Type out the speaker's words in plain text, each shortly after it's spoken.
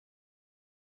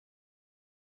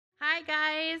Hi,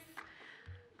 guys.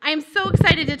 I'm so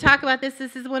excited to talk about this.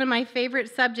 This is one of my favorite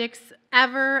subjects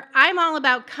ever. I'm all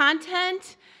about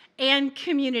content and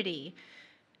community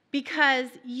because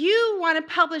you want to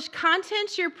publish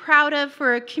content you're proud of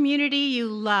for a community you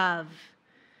love.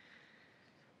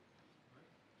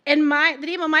 And the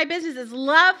name of my business is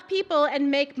Love People and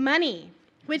Make Money,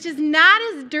 which is not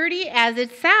as dirty as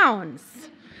it sounds.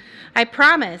 I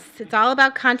promise. It's all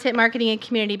about content marketing and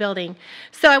community building.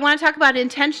 So I want to talk about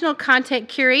intentional content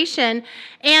curation.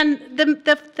 And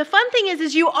the fun thing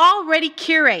is you already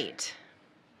curate.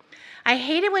 I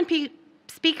hate it when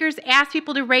speakers ask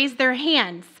people to raise their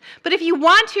hands. But if you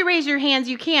want to raise your hands,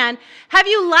 you can. Have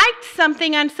you liked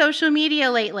something on social media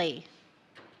lately?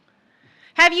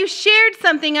 Have you shared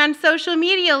something on social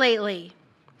media lately?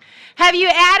 Have you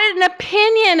added an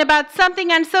opinion about something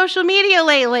on social media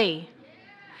lately?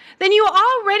 Then you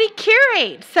already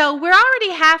curate. So we're already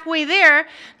halfway there.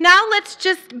 Now let's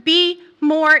just be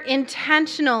more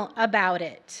intentional about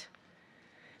it.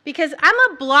 Because I'm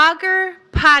a blogger,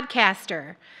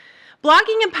 podcaster.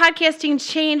 Blogging and podcasting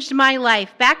changed my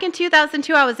life. Back in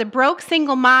 2002, I was a broke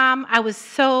single mom. I was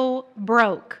so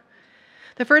broke.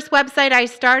 The first website I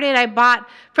started, I bought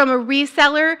from a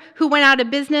reseller who went out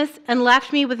of business and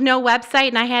left me with no website,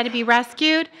 and I had to be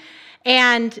rescued.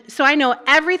 And so I know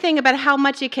everything about how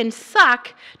much it can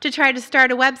suck to try to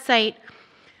start a website.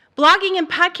 Blogging and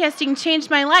podcasting changed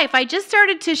my life. I just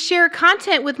started to share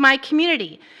content with my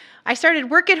community. I started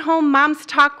Work at Home Moms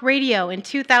Talk Radio in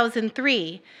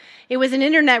 2003. It was an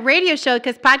internet radio show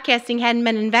because podcasting hadn't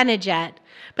been invented yet.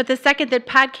 But the second that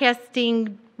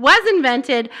podcasting was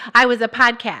invented, I was a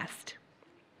podcast.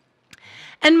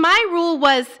 And my rule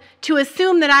was to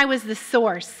assume that I was the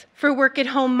source for work at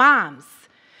home moms.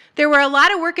 There were a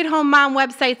lot of work-at-home mom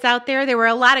websites out there. There were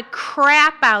a lot of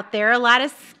crap out there, a lot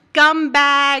of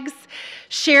scumbags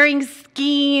sharing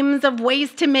schemes of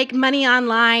ways to make money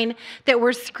online that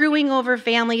were screwing over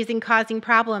families and causing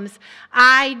problems.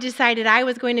 I decided I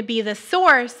was going to be the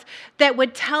source that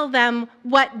would tell them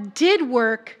what did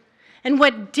work and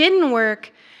what didn't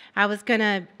work. I was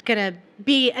gonna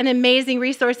be an amazing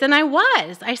resource, and I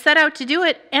was. I set out to do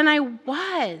it, and I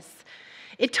was.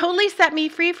 It totally set me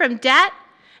free from debt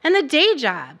and the day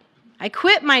job. I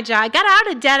quit my job. I got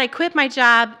out of debt. I quit my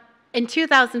job in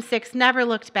 2006, never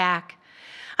looked back.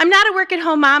 I'm not a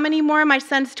work-at-home mom anymore. My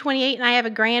son's 28, and I have a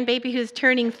grandbaby who's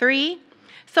turning 3.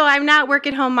 So I'm not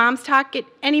work-at-home moms talk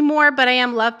anymore, but I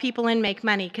am love people and make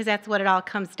money, because that's what it all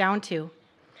comes down to.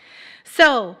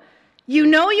 So you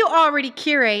know you already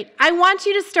curate. I want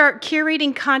you to start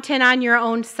curating content on your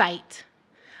own site,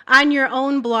 on your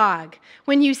own blog.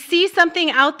 When you see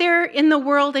something out there in the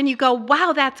world and you go,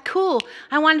 wow, that's cool,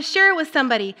 I want to share it with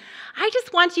somebody, I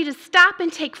just want you to stop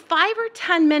and take 5 or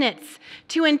 10 minutes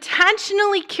to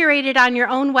intentionally curate it on your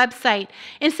own website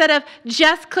instead of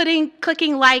just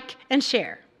clicking like and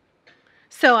share.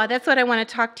 So that's what I want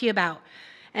to talk to you about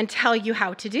and tell you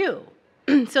how to do.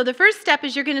 So the first step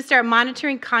is you're going to start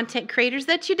monitoring content creators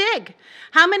that you dig.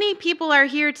 How many people are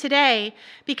here today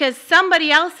because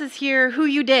somebody else is here who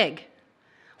you dig?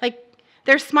 Like,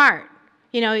 they're smart.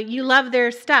 You know, you love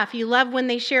their stuff. You love when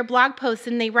they share blog posts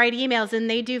and they write emails and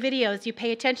they do videos. You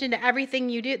pay attention to everything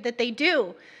that they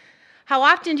do. How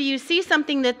often do you see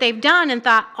something that they've done and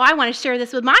thought, oh, I want to share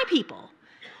this with my people.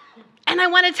 And I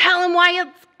want to tell them why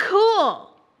it's cool.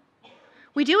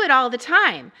 We do it all the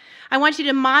time. I want you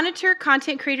to monitor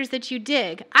content creators that you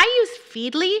dig. I use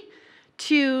Feedly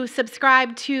to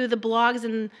subscribe to the blogs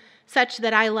and such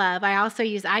that I love. I also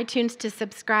use iTunes to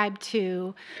subscribe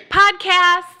to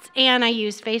podcasts, and I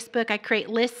use Facebook. I create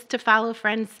lists to follow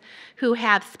friends who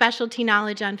have specialty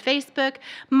knowledge on Facebook.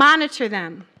 Monitor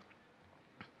them.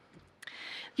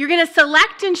 You're going to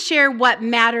select and share what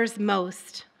matters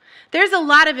most. There's a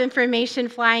lot of information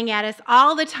flying at us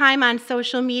all the time on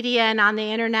social media and on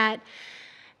the internet.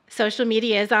 Social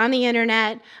media is on the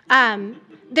internet.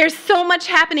 There's so much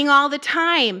happening all the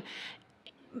time.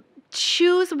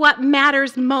 Choose what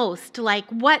matters most, like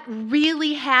what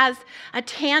really has a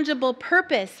tangible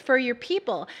purpose for your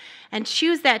people, and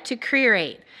choose that to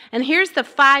curate. And here's the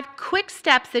 5 quick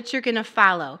steps that you're going to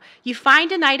follow. You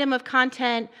find an item of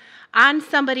content on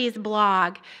somebody's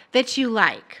blog that you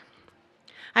like.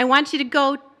 I want you to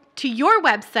go to your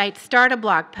website, start a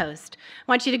blog post.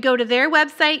 I want you to go to their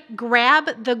website,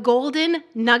 grab the golden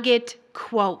nugget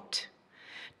quote.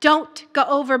 Don't go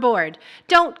overboard.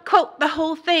 Don't quote the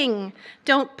whole thing.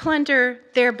 Don't plunder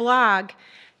their blog.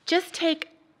 Just take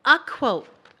a quote,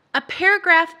 a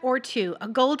paragraph or 2, a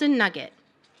golden nugget.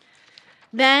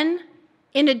 Then,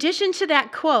 in addition to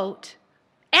that quote,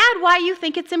 add why you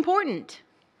think it's important.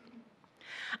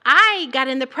 I got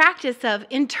in the practice of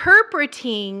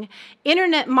interpreting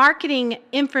internet marketing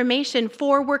information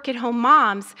for work-at-home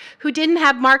moms who didn't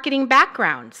have marketing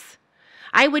backgrounds.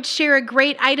 I would share a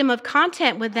great item of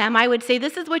content with them. I would say,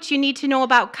 this is what you need to know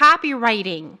about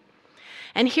copywriting.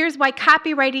 And here's why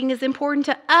copywriting is important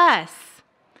to us.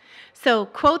 So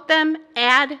quote them,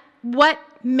 add what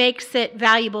makes it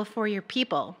valuable for your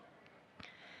people.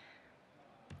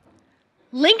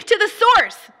 Link to the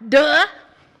source, duh.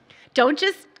 Don't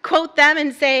just quote them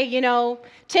and say,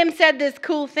 Tim said this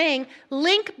cool thing.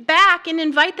 Link back and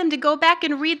invite them to go back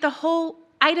and read the whole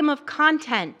item of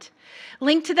content.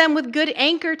 Link to them with good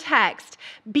anchor text.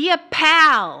 Be a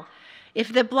pal.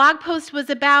 If the blog post was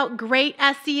about great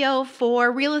SEO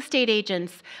for real estate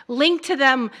agents, link to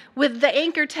them with the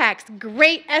anchor text,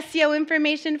 great SEO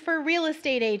information for real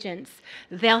estate agents.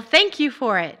 They'll thank you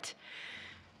for it.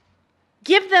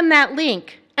 Give them that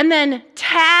link and then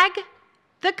tag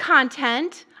the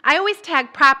content. I always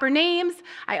tag proper names.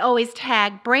 I always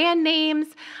tag brand names.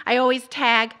 I always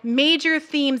tag major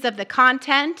themes of the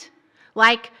content,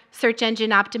 like search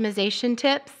engine optimization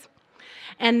tips,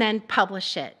 and then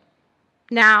publish it.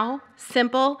 Now,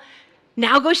 simple.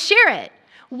 Now go share it.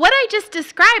 What I just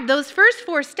described, those first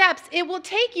 4 steps, it will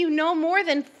take you no more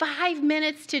than 5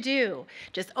 minutes to do.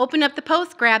 Just open up the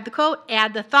post, grab the quote,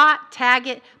 add the thought, tag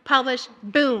it, publish,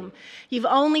 boom. You've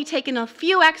only taken a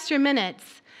few extra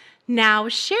minutes. Now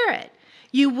share it.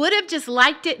 You would have just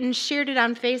liked it and shared it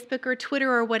on Facebook or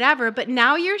Twitter or whatever, but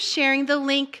now you're sharing the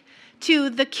link to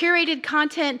the curated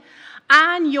content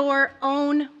on your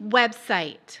own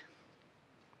website.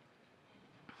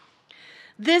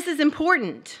 This is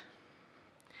important.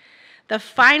 The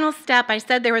final step, I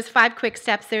said there was 5 quick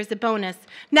steps, there's a bonus.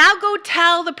 Now go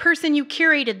tell the person you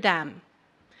curated them.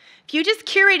 If you just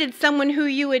curated someone who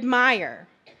you admire,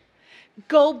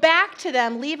 go back to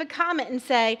them, leave a comment and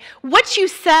say, what you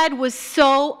said was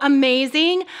so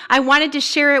amazing. I wanted to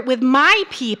share it with my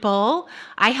people.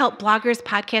 I help bloggers,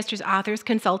 podcasters, authors,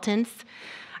 consultants.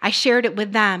 I shared it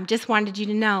with them. Just wanted you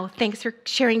to know. Thanks for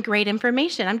sharing great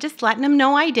information. I'm just letting them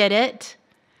know I did it.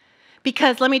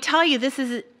 Because let me tell you, this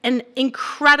is an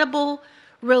incredible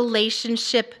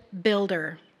relationship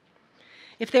builder.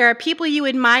 If there are people you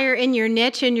admire in your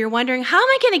niche and you're wondering, how am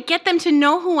I going to get them to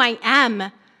know who I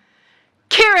am?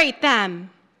 Curate them.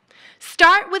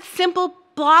 Start with simple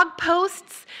blog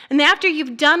posts, and after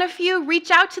you've done a few,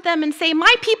 reach out to them and say,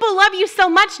 my people love you so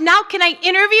much, now can I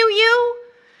interview you?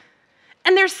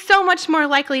 And they're so much more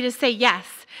likely to say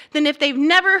yes than if they've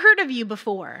never heard of you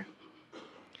before.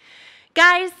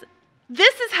 Guys,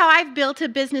 this is how I've built a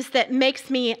business that makes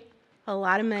me a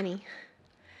lot of money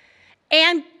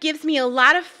and gives me a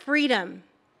lot of freedom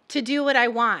to do what I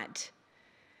want.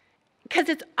 Because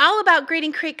it's all about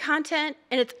great content,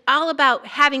 and it's all about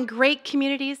having great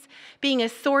communities, being a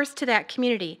source to that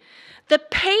community. The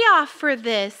payoff for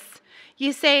this,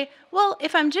 you say, well,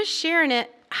 if I'm just sharing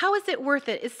it, how is it worth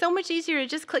it? It's so much easier to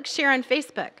just click share on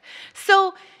Facebook.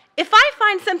 So if I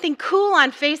find something cool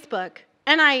on Facebook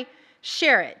and I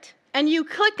share it, and you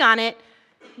click on it,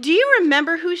 do you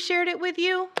remember who shared it with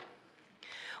you?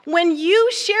 When you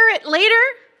share it later,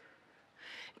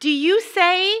 do you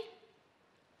say,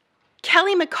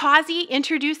 Kelly McCausey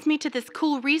introduced me to this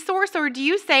cool resource, or do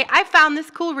you say, I found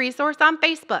this cool resource on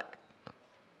Facebook?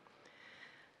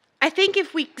 I think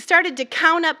if we started to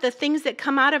count up the things that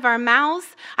come out of our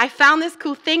mouths, I found this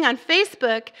cool thing on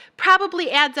Facebook,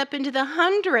 probably adds up into the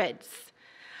hundreds.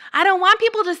 I don't want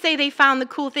people to say they found the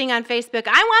cool thing on Facebook.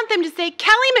 I want them to say,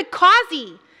 Kelly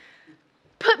McCausey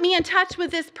put me in touch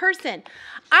with this person.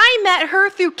 I met her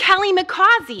through Kelly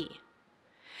McCausey.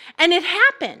 And it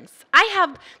happens. I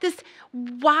have this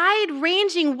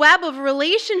wide-ranging web of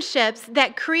relationships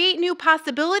that create new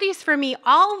possibilities for me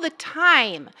all the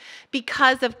time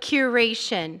because of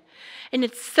curation. And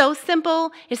it's so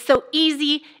simple, it's so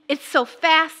easy, it's so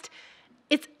fast,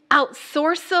 it's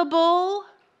outsourceable.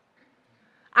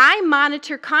 I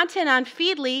monitor content on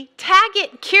Feedly, tag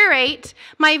it, curate.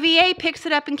 My VA picks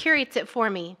it up and curates it for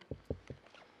me.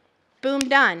 Boom,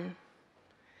 done.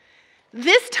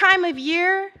 This time of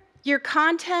year, your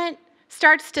content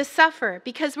starts to suffer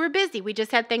because we're busy. We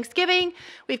just had Thanksgiving.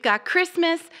 We've got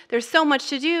Christmas. There's so much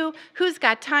to do. Who's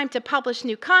got time to publish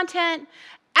new content?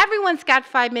 Everyone's got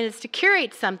 5 minutes to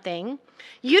curate something.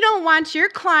 You don't want your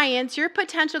clients, your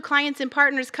potential clients and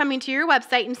partners coming to your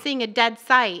website and seeing a dead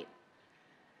site.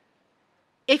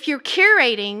 If you're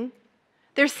curating,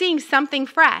 they're seeing something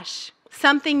fresh,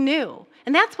 something new.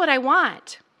 And that's what I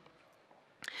want.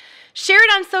 Share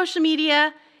it on social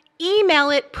media, email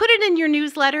it, put it in your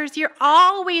newsletters. You're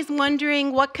always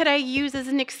wondering, what could I use as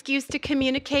an excuse to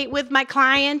communicate with my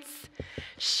clients?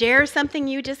 Share something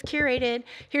you just curated.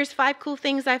 Here's 5 cool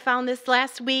things I found this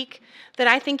last week that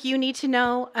I think you need to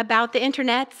know about the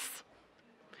internets.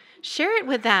 Share it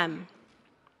with them.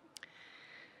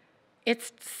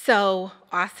 It's so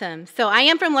awesome. So I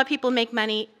am from Let People Make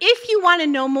Money. If you want to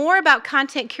know more about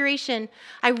content curation,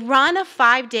 I run a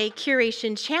 5-day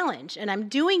curation challenge, and I'm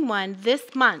doing one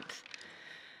this month.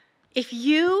 If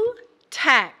you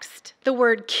text the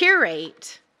word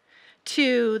curate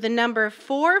to the number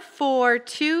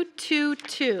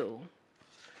 44222,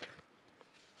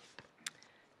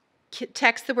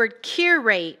 text the word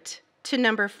curate to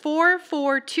number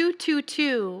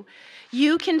 44222,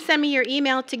 you can send me your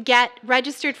email to get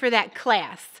registered for that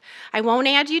class. I won't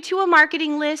add you to a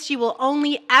marketing list. You will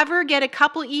only ever get a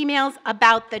couple emails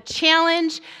about the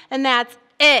challenge, and that's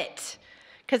it.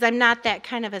 Because I'm not that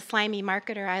kind of a slimy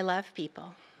marketer. I love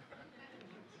people.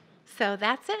 So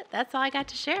that's it. That's all I got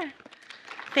to share.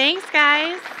 Thanks,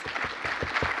 guys.